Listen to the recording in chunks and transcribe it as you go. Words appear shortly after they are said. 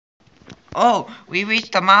Oh, we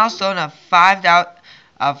reached the milestone of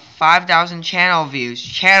 5,000 channel views.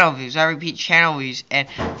 Channel views. I repeat, channel views and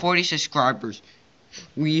 40 subscribers.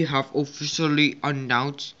 We have officially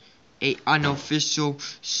announced a unofficial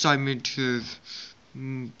Simontive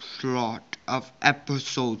plot of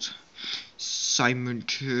episodes.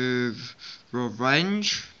 Simontive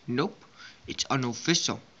Revenge? Nope, it's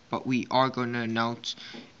unofficial, but we are gonna announce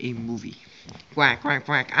a movie. Quack, quack,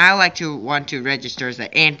 quack. I want to register as an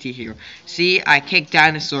anti-hero. See, I kicked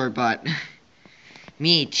dinosaur butt.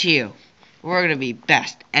 Me too. We're gonna be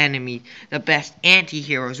best enemy, the best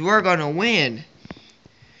anti-heroes. We're gonna win.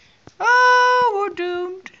 Oh, we're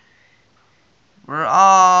doomed. We're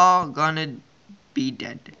all gonna be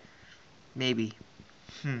dead. Maybe.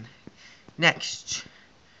 Next.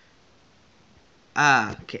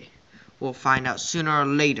 Okay. We'll find out sooner or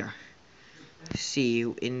later. See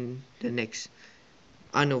you in the next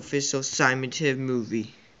unofficial Simontive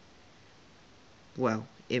movie. Well,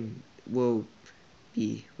 it will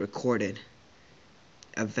be recorded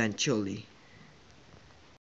eventually.